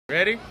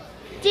Ready?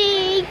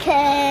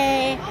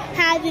 DK,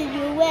 have it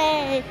your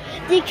way.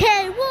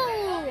 DK,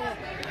 woo!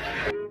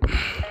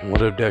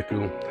 What if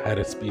Deku had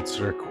a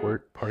speedster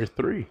quirk part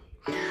 3?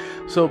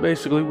 So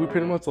basically, we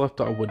pretty much left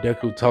off with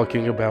Deku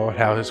talking about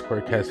how his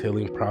quirk has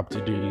healing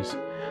properties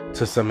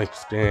to some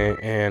extent,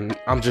 and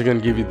I'm just gonna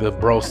give you the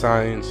bro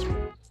science.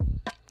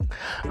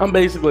 I'm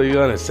basically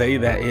gonna say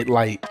that it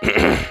like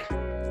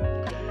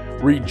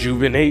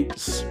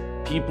rejuvenates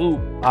people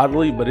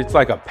oddly, but it's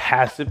like a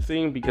passive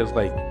thing because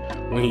like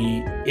when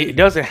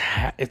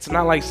it's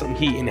not like something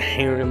he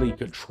inherently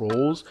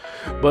controls,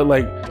 but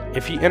like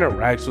if he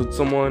interacts with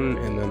someone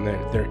and then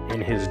they're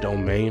in his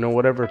domain or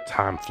whatever,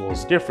 time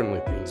flows differently,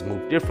 things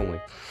move differently,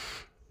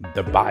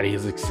 the body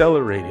is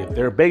accelerated.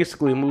 They're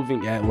basically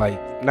moving at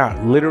like,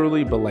 not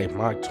literally, but like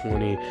Mach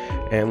 20,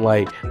 and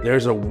like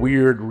there's a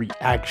weird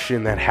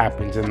reaction that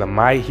happens in the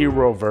My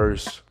Hero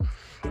verse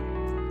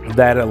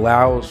that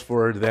allows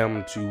for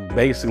them to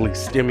basically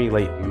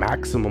stimulate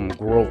maximum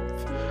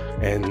growth.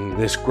 And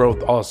this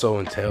growth also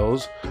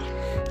entails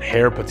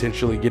hair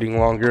potentially getting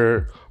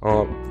longer,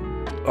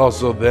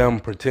 also them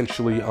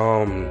potentially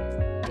their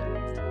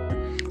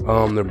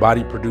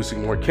body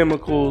producing more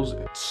chemicals,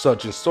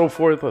 such and so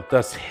forth,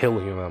 thus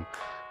healing them.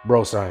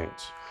 Bro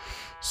science.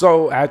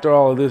 So after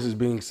all of this is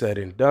being said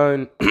and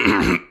done,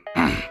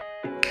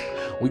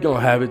 we gonna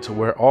have it to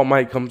where All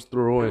Might comes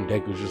through and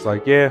Deku's just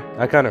like, yeah,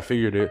 I kind of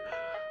figured it.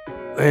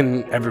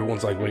 And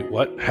everyone's like, wait,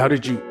 what? How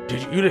did you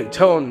didn't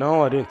tell?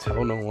 No, I didn't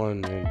tell no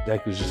one. And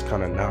Deku's just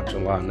kind of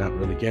nonchalant, not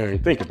really caring.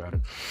 Think about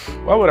it.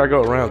 Why would I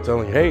go around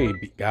telling, hey,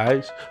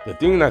 guys, the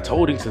thing that's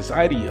holding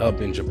society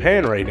up in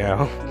Japan right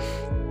now,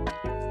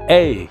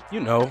 hey,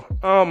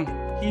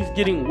 he's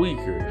getting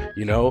weaker,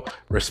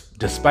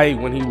 despite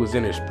when he was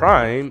in his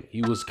prime,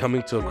 he was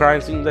coming to a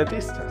crime scene at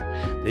this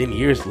time. Then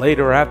years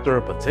later, after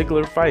a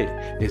particular fight,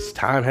 his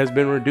time has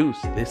been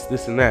reduced,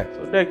 this, and that.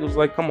 So Deku was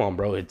like, come on,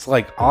 bro, it's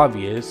like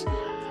obvious.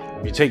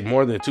 If you take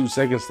more than 2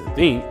 seconds to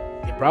think,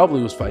 he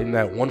probably was fighting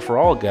that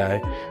one-for-all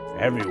guy.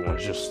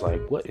 Everyone's just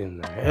like, what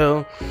in the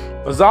hell?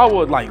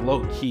 Ozawa, like,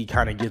 low-key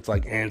kind of gets,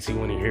 like, antsy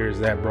when he hears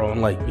that, bro.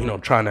 And, like,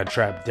 trying to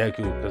trap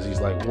Deku because he's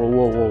like,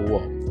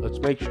 whoa. Let's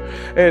make sure.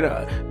 And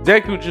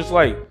Deku just,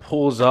 like,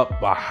 pulls up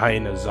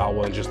behind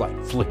Ozawa and just,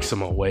 like, flicks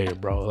him away,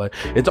 bro. Like,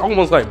 it's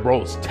almost like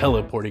bro's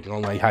teleporting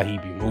on, like, how he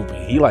be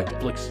moving. He,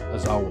 like, flicks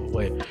Ozawa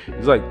away.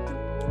 He's like,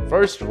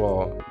 first of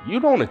all, you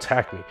don't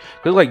attack me.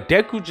 Because, like,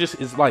 Deku just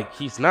is, like,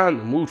 he's not in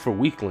the mood for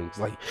weaklings.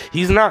 Like,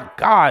 he's not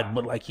God,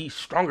 but, like, he's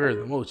stronger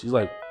than most. He's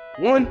like,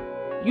 one,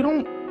 you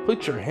don't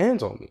put your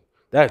hands on me.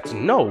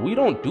 No, we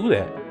don't do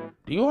that.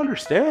 Do you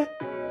understand?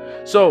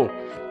 So,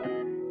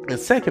 and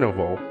second of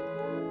all,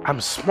 I'm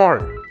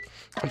smart.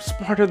 I'm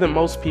smarter than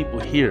most people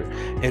here.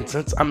 And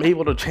since I'm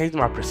able to change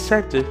my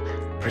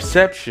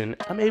perception,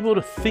 I'm able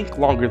to think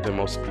longer than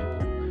most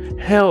people.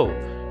 Hell,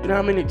 you know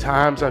how many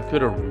times I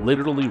could have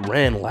literally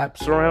ran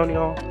laps around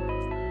y'all?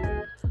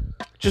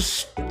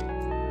 Just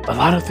a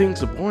lot of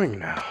things are boring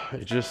now.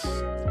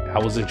 I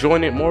was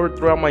enjoying it more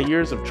throughout my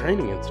years of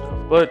training and stuff.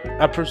 But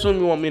I presume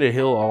you want me to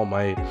heal All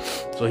Might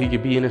so he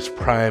could be in his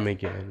prime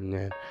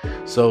again,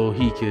 and so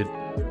he could,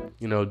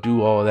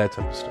 do all that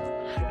type of stuff.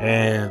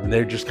 And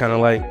they're just kind of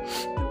like,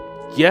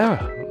 yeah.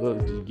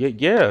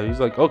 He's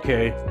like,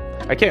 okay,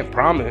 I can't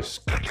promise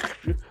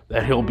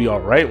that he'll be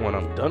all right when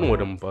I'm done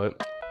with him,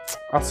 but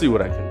I'll see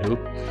what I can do.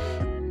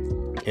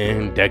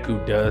 And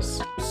Deku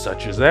does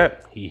such as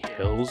that. He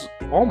heals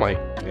All Might,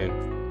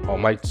 and All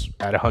Might's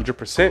at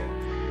 100%,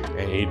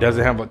 and he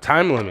doesn't have a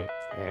time limit.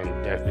 And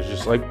Deku's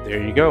just like,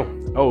 there you go.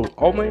 Oh,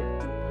 All Might.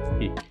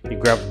 He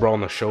grabs Bro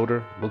on the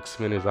shoulder, looks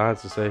him in his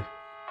eyes to say,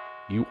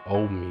 you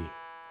owe me,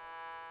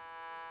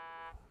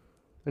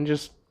 and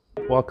just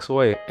walks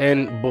away.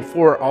 And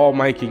before All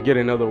Might can get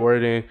another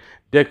word in,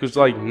 Deku's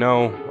like,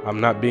 no, I'm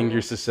not being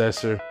your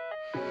successor.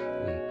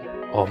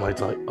 And All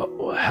Might's like,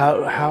 oh,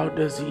 how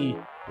does he?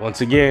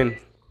 Once again,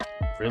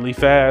 really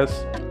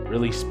fast,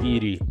 really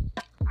speedy.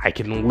 I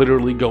can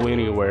literally go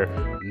anywhere.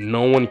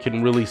 No one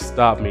can really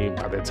stop me.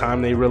 By the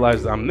time they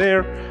realize I'm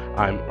there,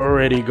 I'm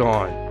already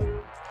gone.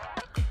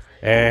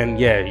 And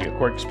yeah, your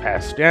quirk's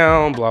passed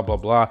down, blah, blah,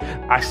 blah.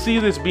 I see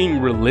this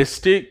being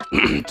realistic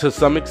to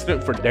some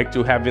extent for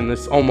Deku having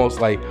this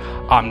almost like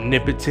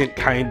omnipotent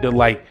kind of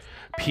like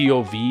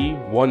POV.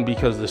 One,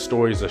 because the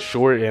stories are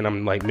short and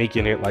I'm like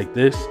making it like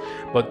this.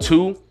 But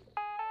two,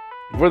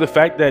 for the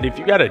fact that if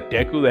you got a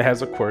Deku that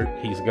has a quirk,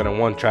 he's gonna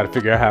want to try to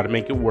figure out how to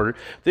make it work.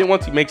 Then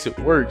once he makes it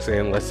work,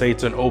 and let's say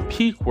it's an OP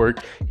quirk,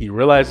 he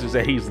realizes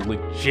that he's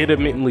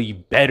legitimately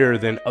better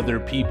than other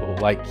people.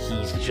 Like,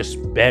 he's just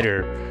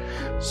better.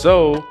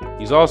 So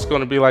he's also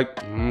gonna be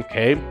like,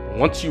 okay,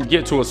 once you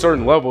get to a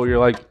certain level, you're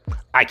like,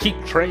 I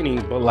keep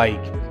training, but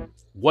like,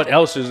 what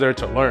else is there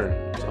to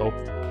learn? So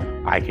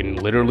I can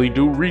literally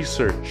do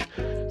research.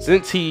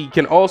 Since he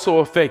can also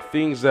affect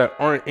things that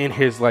aren't in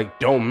his like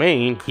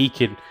domain, he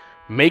can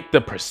make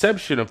the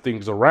perception of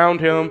things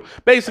around him.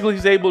 Basically,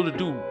 he's able to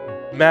do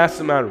mass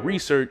amount of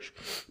research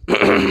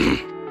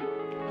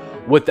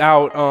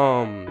without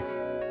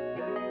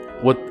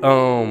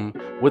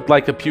with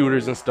like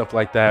computers and stuff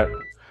like that,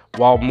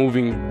 while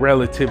moving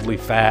relatively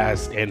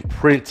fast and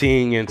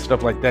printing and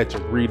stuff like that to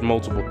read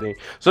multiple things.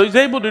 So he's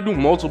able to do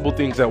multiple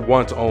things at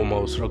once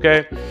almost,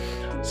 okay?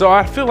 So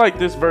I feel like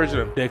this version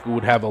of Deku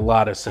would have a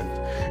lot of sense.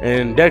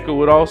 And Deku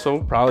would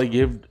also probably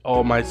give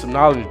All Might some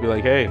knowledge and be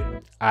like, hey,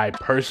 I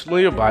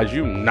personally advise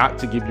you not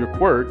to give your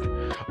quirk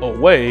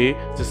away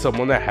to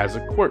someone that has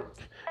a quirk.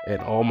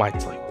 And All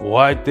Might's like,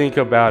 what? Think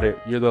about it.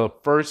 You're the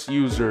first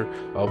user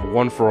of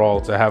One For All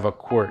to have a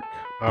quirk.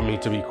 I mean,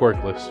 to be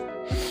quirkless.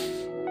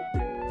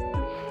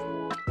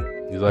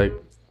 He's like,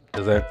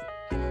 does that...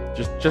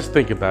 Just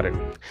think about it.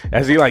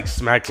 As he like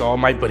smacks All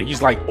Might, but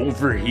he's like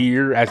over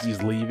here as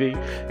he's leaving,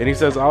 and he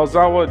says,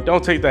 Aizawa,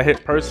 don't take that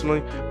hit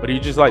personally. But he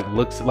just like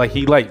looks like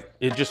he like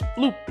it just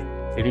bloop,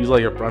 and he's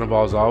like in front of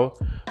Aizawa.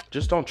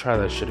 Just don't try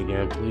that shit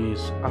again, please.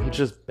 I'm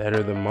just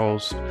better than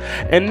most.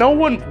 And no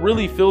one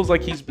really feels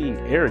like he's being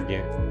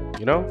arrogant,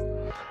 you know?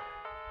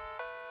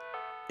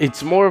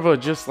 It's more of a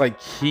just like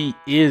he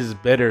is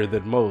better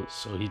than most,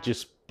 so he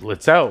just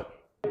splits out.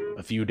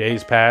 A few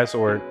days pass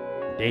or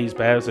days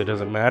pass, it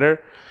doesn't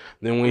matter.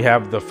 Then we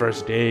have the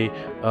first day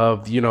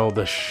of, you know,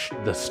 the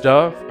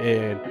stuff,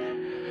 and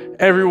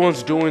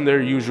everyone's doing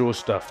their usual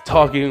stuff,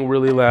 talking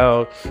really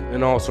loud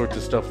and all sorts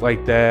of stuff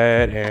like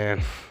that.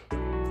 And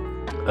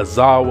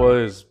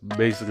Aizawa is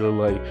basically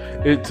like,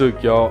 it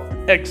took y'all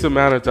X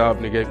amount of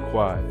time to get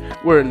quiet.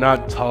 We're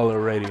not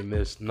tolerating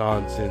this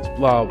nonsense,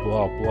 blah,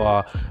 blah,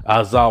 blah.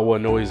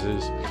 Aizawa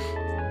noises.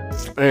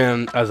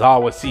 And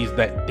Aizawa sees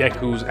that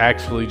Deku's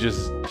actually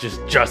just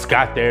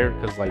got there,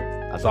 because like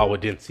Aizawa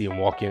didn't see him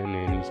walk in,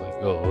 and he's like,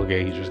 oh,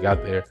 okay, he just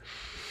got there.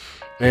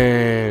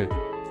 And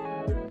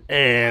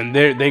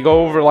they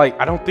go over, like,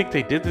 I don't think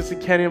they did this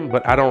at Canon,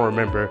 but I don't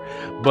remember.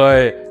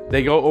 But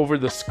they go over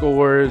the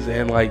scores,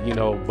 and like, you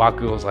know,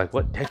 Bakugo's like,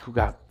 what, Deku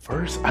got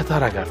first? I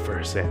thought I got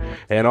first,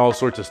 and all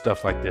sorts of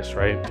stuff like this,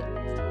 right?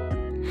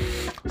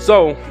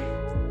 So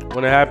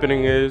what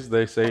happening is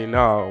they say,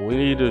 no, we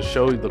need to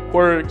show you the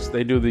quirks.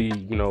 They do the,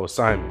 you know,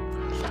 assignment.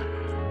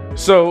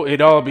 So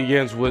it all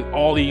begins with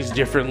all these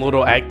different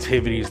little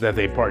activities that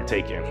they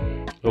partake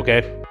in.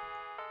 Okay,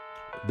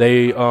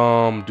 they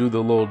do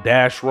the little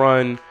dash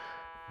run.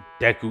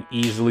 Deku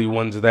easily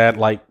wins that,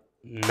 like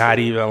not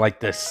even like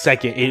the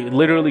second. It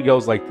literally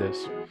goes like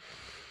this: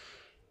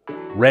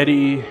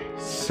 ready,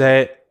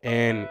 set,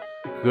 and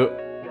go.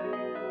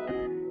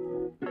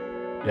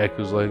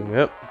 Deku's like,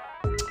 yep.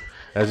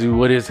 As he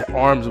with his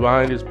arms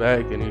behind his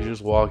back, and he's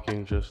just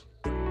walking, just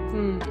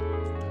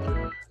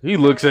He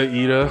looks at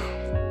Ida.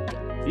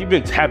 He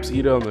even taps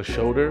Ida on the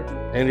shoulder,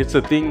 and it's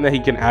a thing that he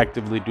can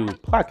actively do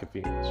with pocket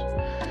fiends.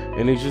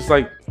 And he's just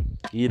like,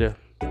 Ida.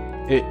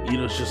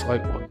 Ida's just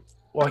like,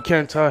 why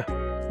can't I?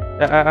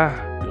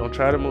 Don't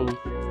try to move.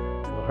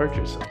 You'll hurt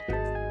yourself.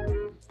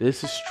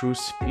 This is true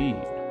speed.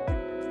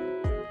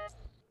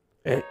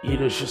 And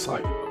Ida's just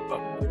like,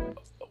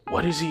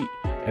 what is he?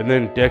 And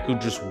then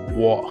Deku just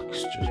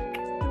walks, just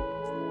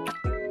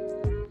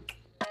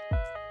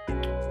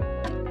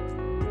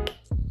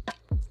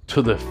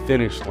to the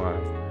finish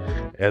line.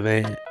 And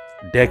then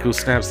Deku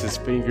snaps his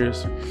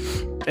fingers,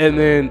 and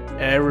then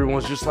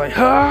everyone's just like,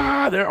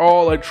 ah! They're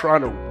all like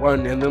trying to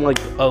run, and then like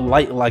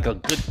a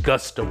good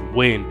gust of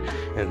wind,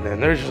 and then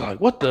they're just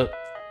like, what the?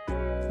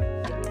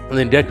 And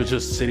then Deku's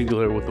just sitting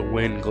there with the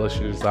wind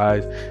glushing his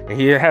eyes, and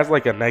he has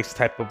like a nice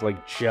type of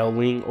like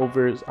gelling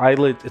over his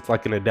eyelids. It's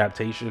like an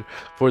adaptation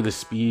for the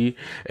speed,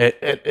 and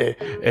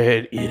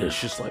Ida's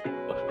just like,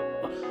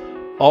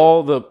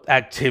 all the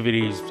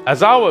activities.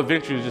 Aizawa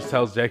eventually just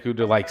tells Deku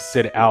to like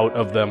sit out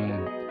of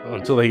them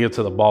until they get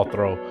to the ball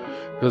throw,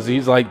 because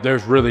he's like,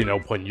 there's really no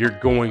point, you're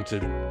going to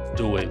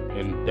do it.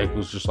 And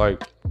Deku's just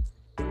like,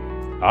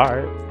 all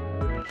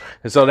right.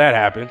 And so that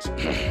happens.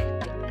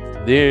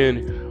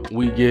 Then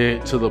we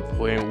get to the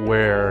point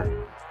where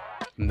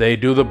they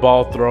do the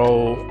ball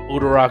throw.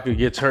 Uraraka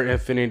gets her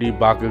infinity,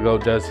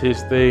 Bakugo does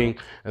his thing,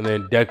 and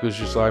then Deku's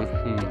just like,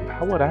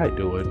 how would I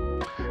do it?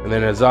 And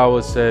then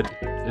Aizawa said,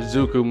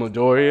 Izuku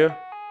Midoriya,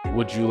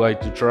 would you like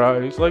to try?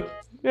 And he's like,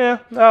 yeah,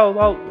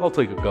 I'll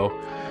take a go.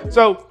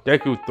 So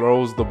Deku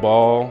throws the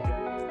ball.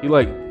 He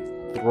like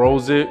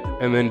throws it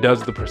and then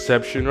does the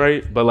perception,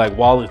 right? But like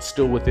while it's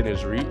still within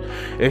his reach,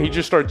 and he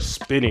just starts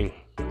spinning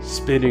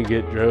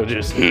it, bro.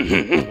 Just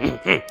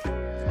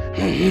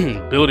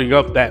building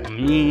up that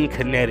mean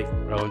kinetic,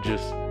 bro.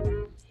 Just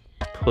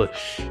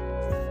push.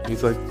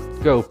 He's like,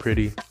 go,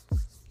 pretty,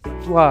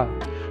 fly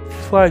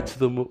to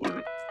the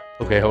moon.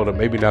 Okay, hold on,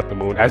 maybe not the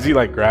moon. As he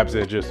like grabs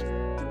it, just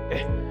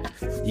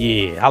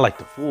yeah, I like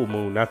the full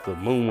moon, not the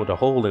moon with a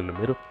hole in the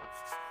middle.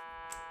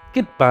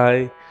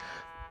 Goodbye.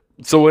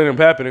 So what ended up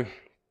happening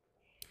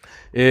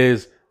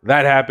is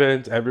that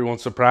happens,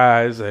 everyone's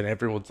surprised, and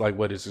everyone's like,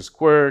 what is this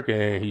quirk?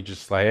 And he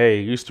just like, hey,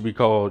 it used to be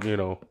called, you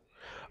know,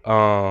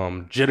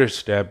 jitter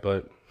step,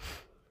 but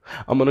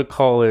I'm gonna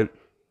call it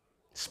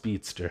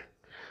speedster.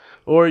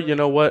 Or you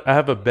know what, I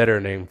have a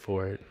better name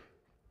for it.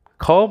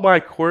 Call my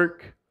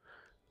quirk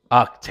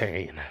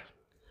Octane.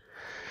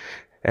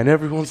 And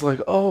everyone's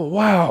like, oh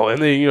wow.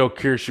 And then, you know,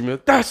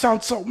 Kirishima, that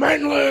sounds so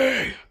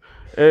manly.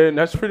 And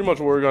that's pretty much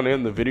where we're gonna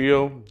end the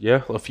video.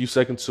 Yeah, a few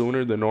seconds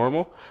sooner than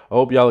normal. I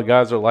hope y'all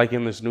guys are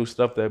liking this new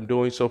stuff that I'm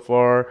doing so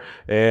far.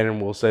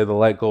 And we'll say the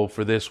like goal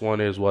for this one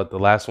is what the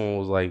last one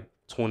was like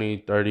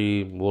 20,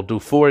 30. We'll do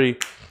 40.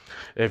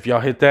 If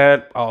y'all hit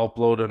that, I'll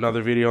upload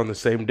another video on the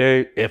same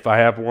day if I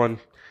have one.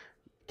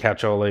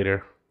 Catch y'all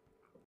later.